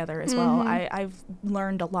come together as well. I've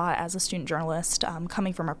learned a lot as a student journalist,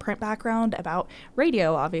 coming from a print background, about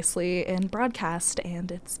radio, obviously, and broadcast, and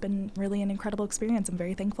it's been really an incredible experience. I'm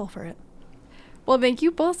very thankful for it. Well, thank you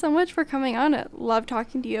both so much for coming on. I love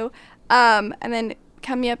talking to you. And then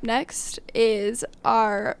coming up next is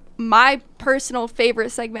my personal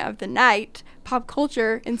favorite segment of the night, Pop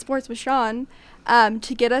Culture and Sports with Sean.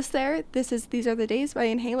 To get us there, These Are the Days by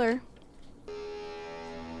Inhaler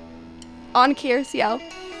on KRCL.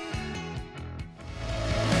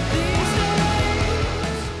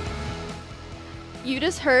 You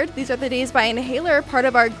just heard These Are the Days by Inhaler, part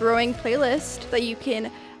of our growing playlist that you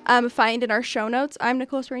can find in our show notes. I'm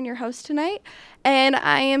Nicole Swain, your host tonight, and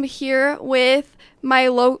I am here with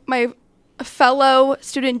my fellow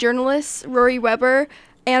student journalists, Rory Weber,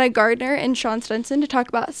 Anna Gardner, and Sean Stenson, to talk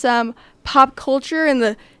about some pop culture and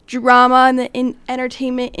the drama and the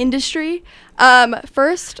entertainment industry.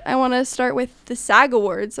 First, I want to start with the SAG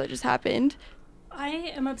Awards that just happened. I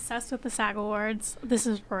am obsessed with the SAG Awards. This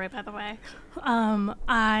is Rory, by the way.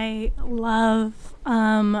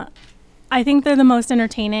 I think they're the most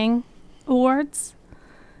entertaining awards.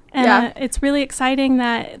 And it's really exciting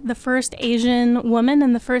that the first Asian woman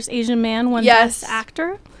and the first Asian man won Best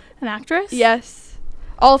Actor and Actress. Yes.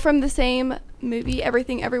 All from the same movie,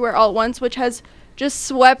 Everything Everywhere All at Once, which has just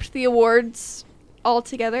swept the awards all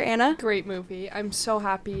together. Anna? Great movie. I'm so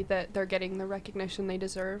happy that they're getting the recognition they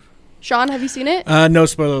deserve. Sean, have you seen it? No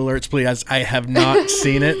spoiler alerts, please. I have not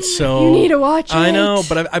seen it, so you need to watch it. I know,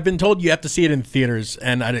 but I've been told you have to see it in theaters,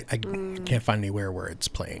 and I can't find anywhere where it's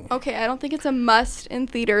playing. Okay, I don't think it's a must in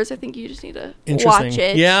theaters. I think you just need to Interesting. watch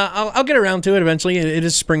it. Yeah, I'll get around to it eventually. It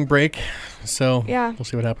is spring break, so we'll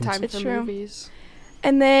see what happens. Time It's for true. movies.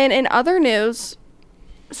 And then in other news,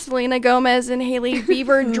 Selena Gomez and Hailey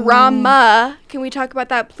Bieber drama. Can we talk about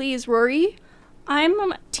that, please, Rory?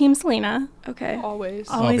 I'm Team Selena. Okay. Always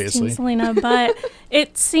Team Selena, but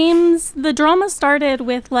it seems the drama started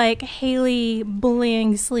with like Hailey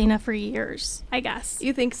bullying Selena for years, I guess.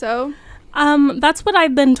 You think so? That's what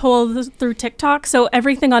I've been told through TikTok. So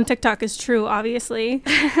everything on TikTok is true, obviously,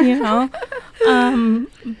 you know.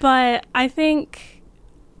 But I think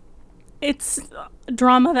it's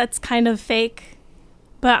drama that's kind of fake.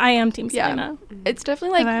 But I am Team Selena. It's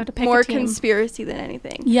definitely like more conspiracy than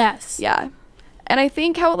anything. Yes. Yeah. And I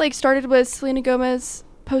think how it like started was Selena Gomez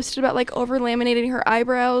posted about like over laminating her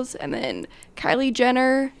eyebrows, and then Kylie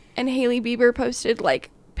Jenner and Hailey Bieber posted like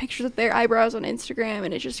pictures of their eyebrows on Instagram,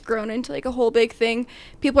 and it's just grown into like a whole big thing.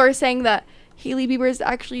 People are saying that Hailey Bieber is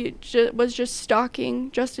actually was just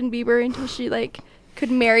stalking Justin Bieber until she like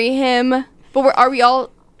could marry him. But are we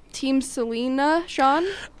all Team Selena, Sean?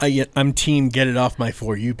 I'm Team Get It Off My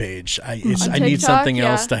For You page. I need something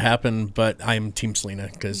else to happen, but I'm Team Selena,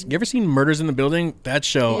 because you ever seen Murders in the Building? That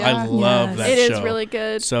show, I love that show. It is really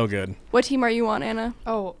good. So good. What team are you on, Anna?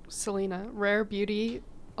 Oh, Selena. Rare Beauty,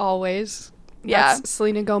 always. Yeah. That's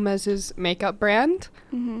Selena Gomez's makeup brand.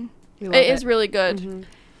 Mm-hmm. It is really good. Mm-hmm.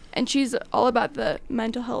 And she's all about the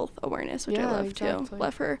mental health awareness, which I love too.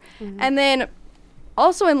 Love her. Mm-hmm. And then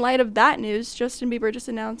also, in light of that news, Justin Bieber just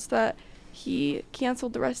announced that he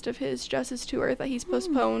canceled the rest of his Justice tour, that he's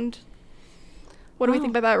postponed. What do we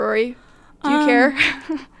think about that, Rory? Do you care?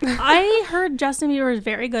 I heard Justin Bieber is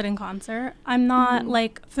very good in concert. I'm not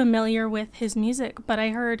like familiar with his music, but I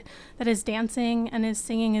heard that his dancing and his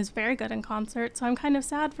singing is very good in concert. So I'm kind of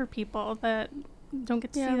sad for people that don't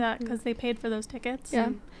get to see that because they paid for those tickets. Yeah.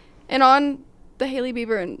 And on the Hailey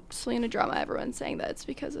Bieber and Selena drama, everyone's saying that it's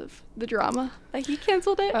because of the drama that he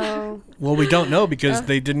canceled it. Oh. Well, we don't know because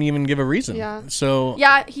they didn't even give a reason. Yeah. So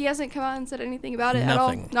yeah, he hasn't come out and said anything about it at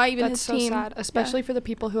all. Not even That's his so team. sad, especially for the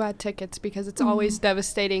people who had tickets, because it's always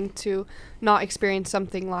devastating to not experience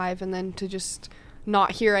something live and then to just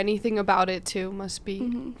not hear anything about it too. Must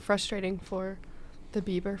be frustrating for the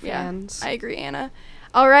Bieber fans. I agree, Anna.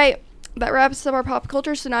 All right. That wraps up our pop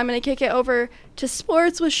culture, so now I'm going to kick it over to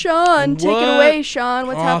sports with Sean. Take it away, Sean.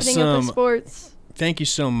 What's happening in sports? Thank you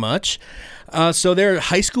so much. So there are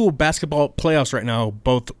high school basketball playoffs right now,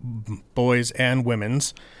 both boys and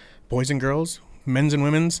women's. Boys and girls, men's and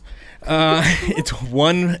women's. It's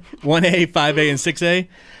 1A, 5A, and 6A.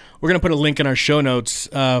 We're going to put a link in our show notes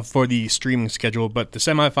for the streaming schedule, but the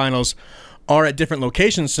semifinals are at different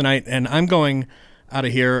locations tonight, and I'm going out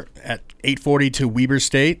of here at 8:40 to Weber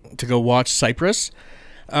State to go watch Cyprus.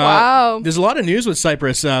 Wow. There's a lot of news with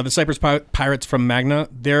Cyprus. The Cyprus Pirates from Magna,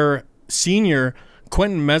 their senior,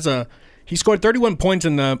 Quentin Meza, he scored 31 points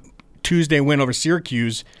in the Tuesday win over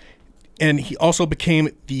Syracuse, and he also became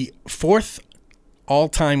the 4th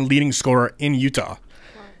all-time leading scorer in Utah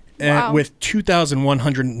with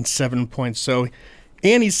 2,107 points. So,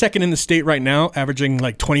 and he's second in the state right now, averaging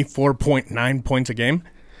like 24.9 points a game.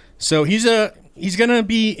 So he's going to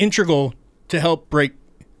be integral to help break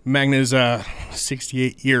Magna's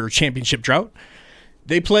 68-year championship drought.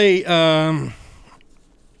 They play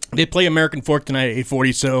American Fork tonight at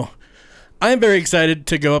 8:40, so I'm very excited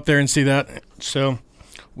to go up there and see that. So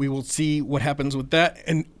we will see what happens with that.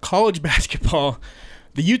 And college basketball,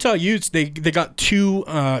 the Utah Utes, they got 2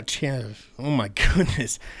 chances. Oh my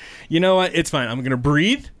goodness. You know what? It's fine. I'm going to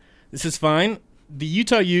breathe. This is fine. The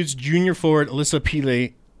Utah Utes junior forward Alyssa Pile,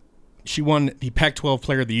 she won the Pac-12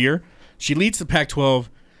 Player of the Year. She leads the Pac-12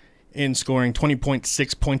 in scoring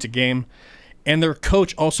 20.6 points a game. And their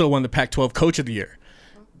coach also won the Pac-12 Coach of the Year.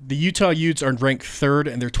 The Utah Utes are ranked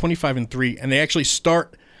 3rd, and they're 25-3. And they actually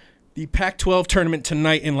start the Pac-12 tournament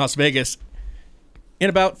tonight in Las Vegas in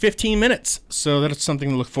about 15 minutes. So that's something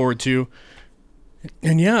to look forward to.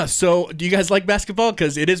 And yeah, so do you guys like basketball?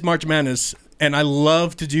 Because it is March Madness, and I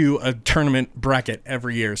love to do a tournament bracket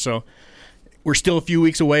every year. So we're still a few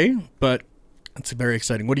weeks away, but it's very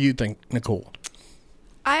exciting. What do you think, Nicole?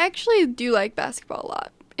 I actually do like basketball a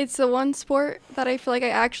lot. It's the one sport that I feel like I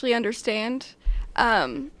actually understand,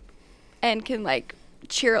 and can like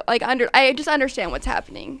cheer, like I just understand what's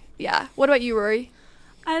happening. Yeah. What about you, Rory?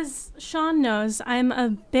 As Sean knows, I'm a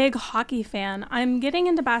big hockey fan. I'm getting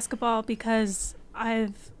into basketball because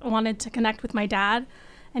I've wanted to connect with my dad,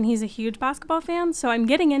 and he's a huge basketball fan, so I'm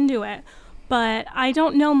getting into it. But I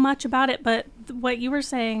don't know much about it, but what you were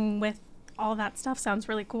saying with all that stuff sounds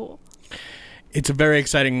really cool. It's a very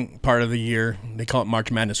exciting part of the year. They call it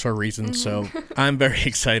March Madness for a reason, so I'm very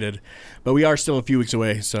excited. But we are still a few weeks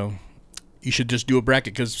away, so you should just do a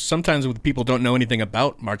bracket, because sometimes when people don't know anything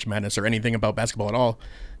about March Madness or anything about basketball at all,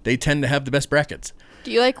 they tend to have the best brackets.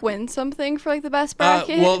 Do you like win something for like the best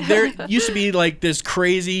bracket? Well, there used to be like this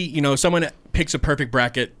crazy, someone picks a perfect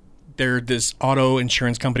bracket. They're this auto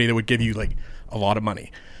insurance company that would give you like a lot of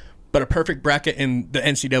money. But a perfect bracket in the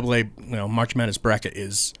NCAA, March Madness bracket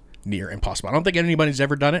is near impossible. I don't think anybody's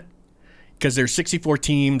ever done it, because there's 64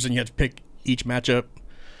 teams and you have to pick each matchup.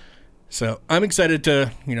 So I'm excited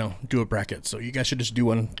to, do a bracket. So you guys should just do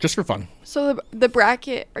one just for fun. So the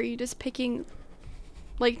bracket, are you just picking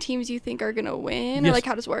like teams you think are going to win? Yes. Or like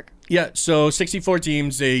how does it work? Yeah. So 64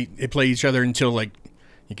 teams, they play each other until like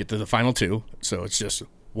you get to the final 2. So it's just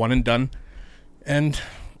one and done. And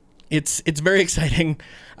it's very exciting.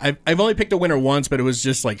 I've only picked a winner once, but it was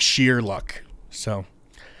just like sheer luck. So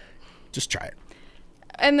just try it.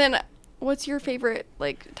 And then what's your favorite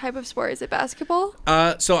like type of sport? Is it basketball?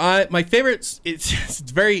 So my favorite, it's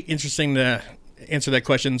very interesting to answer that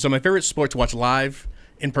question. So my favorite sport to watch live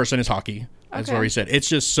in person is hockey, as Rory said. It's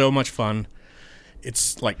just so much fun.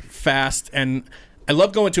 It's like fast, and I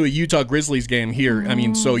love going to a Utah Grizzlies game here.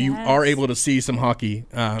 So you are able to see some hockey,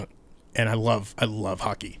 and I love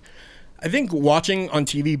hockey. I think watching on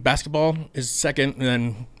TV basketball is second, and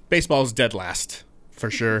then baseball is dead last. For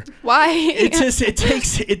sure. Why?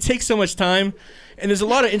 It takes so much time, and there's a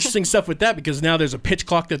lot of interesting stuff with that, because now there's a pitch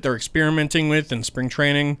clock that they're experimenting with in spring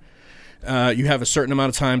training. You have a certain amount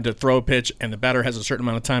of time to throw a pitch, and the batter has a certain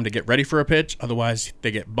amount of time to get ready for a pitch. Otherwise,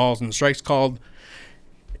 they get balls and strikes called.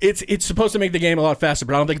 It's supposed to make the game a lot faster,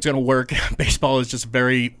 but I don't think it's going to work. Baseball is just a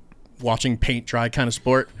very watching paint dry kind of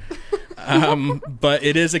sport. But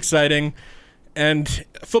it is exciting. And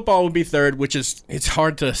football would be third, which is, it's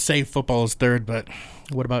hard to say football is third, but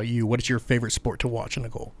what about you? What is your favorite sport to watch,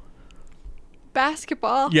 Nicole?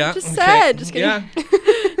 Basketball. Yeah. Just okay. said. Just kidding. Yeah.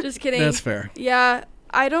 Just kidding. That's fair. Yeah.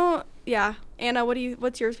 Yeah. Anna,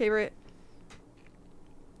 what's your favorite?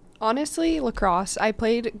 Honestly, lacrosse. I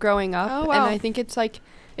played growing up, Oh, wow. and I think it's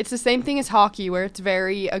the same thing as hockey, where it's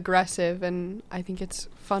very aggressive, and I think it's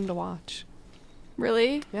fun to watch.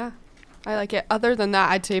 Really? Yeah. I like it. Other than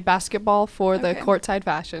that, I'd say basketball for the Okay. courtside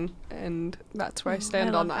fashion, and that's where I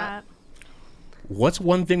stand on that. What's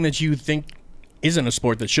one thing that you think isn't a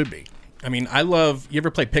sport that should be? I mean, you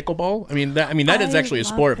ever play pickleball? That is actually a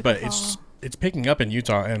love sport, but pickleball. it's picking up in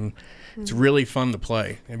Utah, and it's really fun to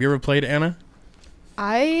play. Have you ever played, Anna?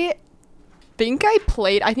 I think I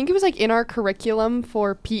played. I think it was like in our curriculum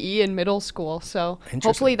for PE in middle school. So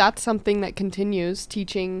hopefully that's something that continues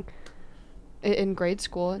teaching in grade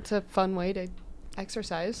school. It's a fun way to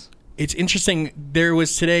exercise. It's interesting. There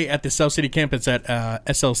was today at the South City campus at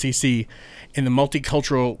SLCC in the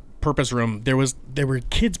multicultural purpose room. There were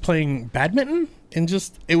kids playing badminton, and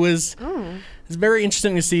it was very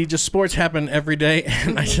interesting to see. Just sports happen every day,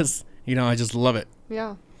 and I just love it.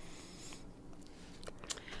 Yeah.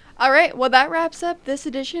 All right. Well, that wraps up this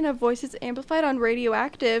edition of Voices Amplified on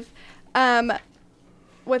Radioactive.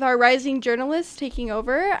 With our rising journalists taking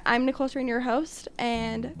over, I'm Nicole Strain, your host,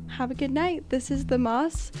 and have a good night. This is the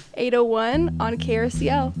Moss 801 on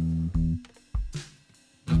KRCL.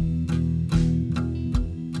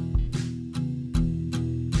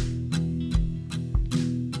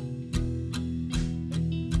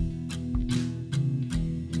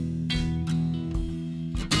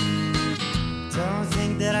 Don't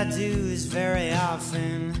think that I do this very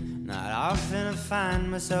often. Not often I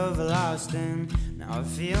find myself lost in. Now I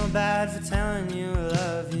feel bad for telling you I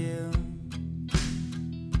love you.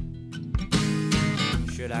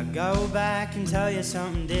 Should I go back and tell you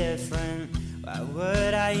something different? Why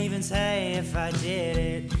would I even say if I did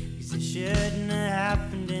it? 'Cause it shouldn't have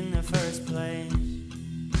happened in the first place.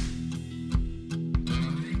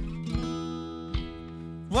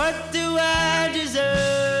 What do I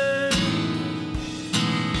deserve?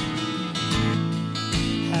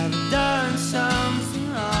 Have I done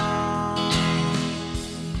something wrong?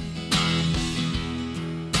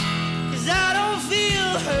 'Cause I don't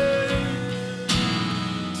feel hurt,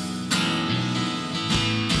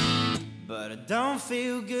 but I don't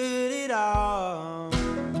feel good at all.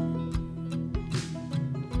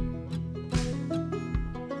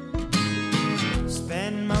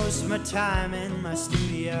 Spend most of my time in my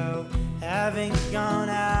studio, haven't gone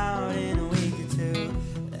out in a week or two.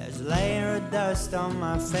 There's a layer of dust on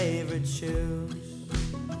my favorite shoes.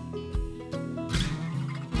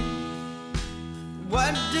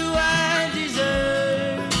 What do I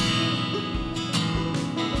deserve?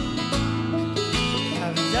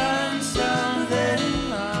 Have I done something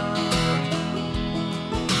wrong?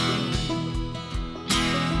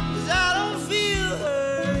 'Cause I don't feel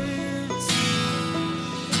hurt,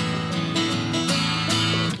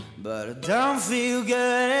 but I don't feel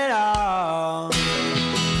good at all.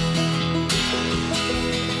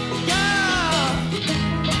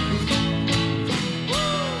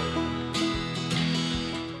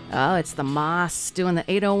 Oh, it's the Moss doing the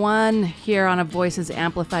 801 here on a Voices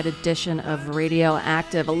Amplified edition of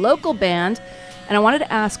Radioactive, a local band. And I wanted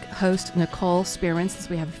to ask host Nicole Spearman, since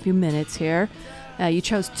we have a few minutes here. You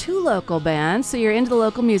chose two local bands, so you're into the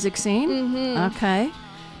local music scene. Mm-hmm. Okay.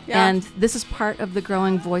 Yeah. And this is part of the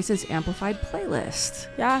growing Voices Amplified playlist.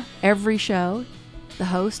 Yeah. Every show, the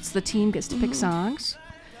hosts, the team gets to pick songs.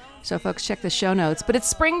 So folks, check the show notes. But it's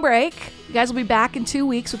spring break. You guys will be back in 2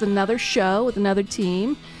 weeks with another show, with another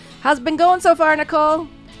team. How's it been going so far, Nicole?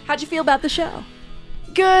 How'd you feel about the show?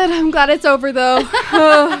 Good. I'm glad it's over, though.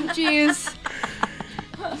 Oh, jeez.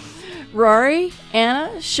 Rory,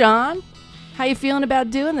 Anna, Sean, how you feeling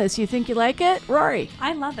about doing this? You think you like it? Rory?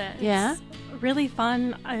 I love it. Yeah? It's really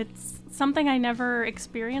fun. It's something I never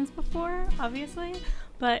experienced before, obviously,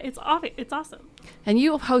 but it's awesome. And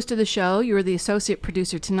you hosted the show. You were the associate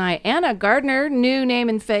producer tonight. Anna Gardner, new name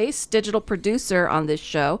and face, digital producer on this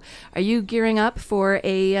show. Are you gearing up for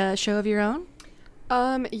a show of your own?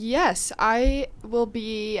 Yes, I will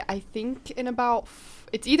be, I think, in about,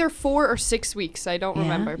 it's either 4 or 6 weeks. I don't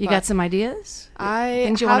remember. You but got some ideas? I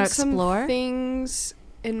Things you want have to explore? some things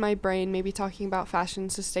in my brain, maybe talking about fashion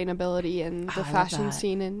sustainability and the I love fashion that.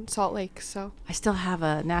 scene in Salt Lake. So I still have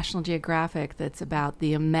a National Geographic that's about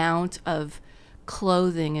the amount of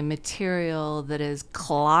clothing and material that is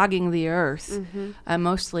clogging the earth.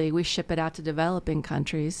 Mostly we ship it out to developing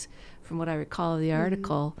countries, from what I recall of the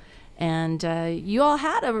article. And you all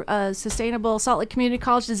had a sustainable Salt Lake Community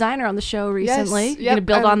College designer on the show recently. Yes, You gonna yep,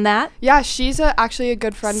 build on that? Yeah, she's actually a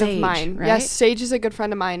good friend Sage, of mine. right? Yes, Sage is a good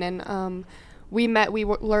friend of mine, and we met. We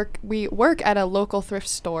work at a local thrift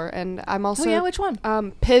store, and I'm also which one?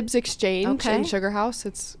 Pibbs Exchange Okay. in Sugar House.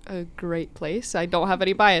 It's a great place. I don't have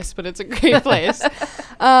any bias, but it's a great place.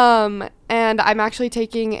 And I'm actually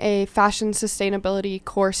taking a fashion sustainability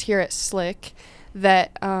course here at Slick.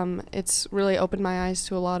 That it's really opened my eyes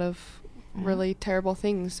to a lot of really terrible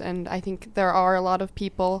things, and I think there are a lot of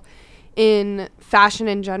people in fashion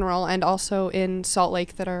in general and also in Salt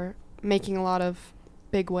Lake that are making a lot of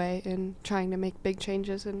big way in trying to make big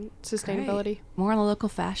changes in sustainability. Great. More on the local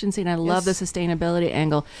fashion scene. I love the Yes. sustainability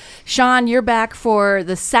angle. Sean, you're back for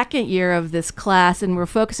the second year of this class, and we're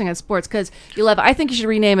focusing on sports because you love it. I think you should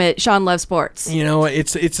rename it Sean Loves Sports. You know,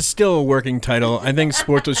 it's still a working title. I think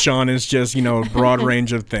Sports with Sean is just, you know, a broad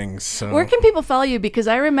range of things. So. Where can people follow you? Because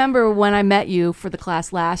I remember when I met you for the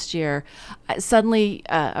class last year, suddenly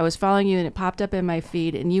I was following you and it popped up in my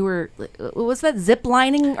feed, and you were, was that zip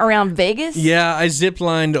lining around Vegas? Yeah, I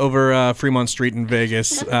zip-lined over Fremont Street in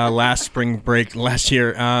Vegas last spring break last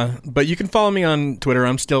year. But you can follow me on Twitter.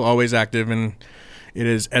 I'm still always active, and it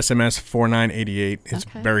is SMS4988. It's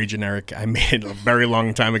very generic. I made it a very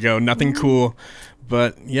long time ago. Nothing cool,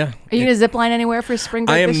 but yeah. Are you going to zip line anywhere for spring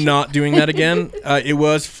break? I this am year? not doing that again. It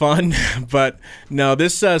was fun, but no,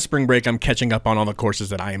 this spring break, I'm catching up on all the courses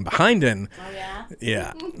that I am behind in. Oh, yeah?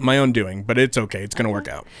 Yeah, my own doing, but it's okay. It's going to work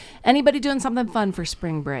out. Anybody doing something fun for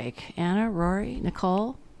spring break? Anna, Rory,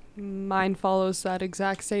 Nicole? Mine follows that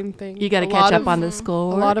exact same thing. You got to catch up on the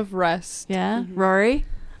school. A lot of rest. Yeah, Rory?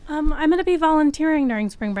 I'm going to be volunteering during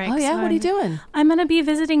spring break. Oh, yeah? What are you doing? I'm going to be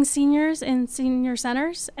visiting seniors in senior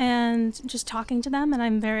centers and just talking to them, and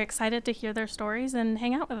I'm very excited to hear their stories and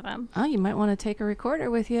hang out with them. Oh, you might want to take a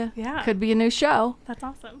recorder with you. Yeah. Could be a new show. That's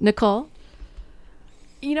awesome. Nicole?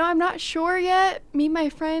 You know, I'm not sure yet. Me and my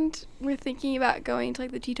friend were thinking about going to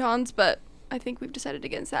like the Tetons, but I think we've decided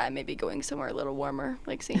against that. Maybe going somewhere a little warmer,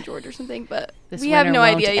 like St. George or something. But This we have winter no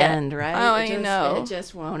won't idea yet. end, right? Oh, It I know. It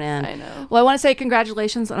just won't end. I know. Well, I want to say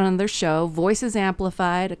congratulations on their show, Voices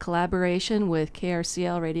Amplified, a collaboration with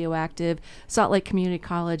KRCL Radioactive, Salt Lake Community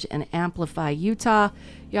College, and Amplify Utah.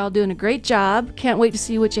 Y'all doing a great job. Can't wait to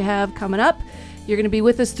see what you have coming up. You're going to be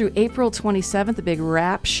with us through April 27th, the big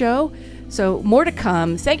rap show. So more to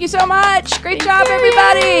come. Thank you so much. Great job,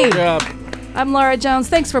 everybody. Good job. I'm Laura Jones.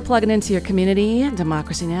 Thanks for plugging into your community.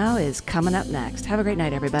 Democracy Now! Is coming up next. Have a great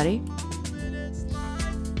night, everybody.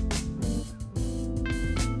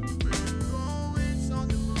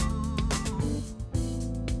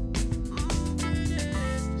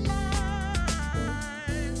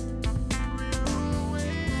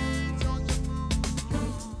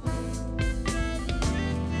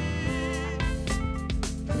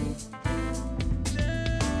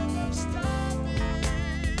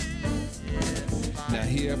 Now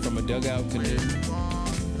here from a dugout canoe,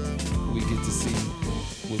 we get to see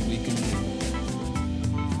what we can do.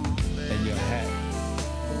 And your hat,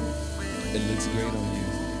 it looks great on you.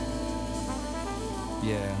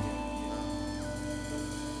 Yeah,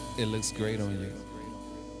 it looks great on you.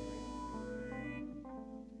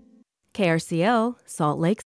 KRCL, Salt Lake